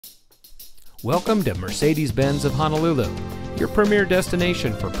Welcome to Mercedes-Benz of Honolulu, your premier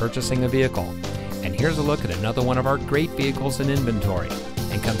destination for purchasing a vehicle. And here's a look at another one of our great vehicles in inventory,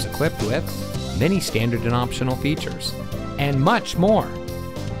 and comes equipped with many standard and optional features, and much more.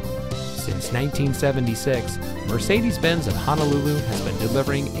 Since 1976, Mercedes-Benz of Honolulu has been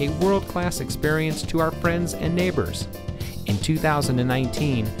delivering a world-class experience to our friends and neighbors. In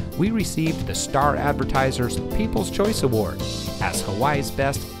 2019, we received the Star Advertiser's People's Choice Award as Hawaii's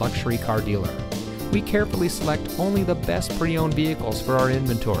best luxury car dealer. We carefully select only the best pre-owned vehicles for our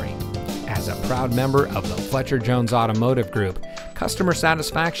inventory. As a proud member of the Fletcher Jones Automotive Group, customer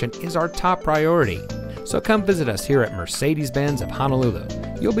satisfaction is our top priority. So come visit us here at Mercedes-Benz of Honolulu.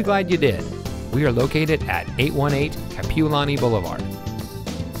 You'll be glad you did. We are located at 818 Kapiolani Boulevard.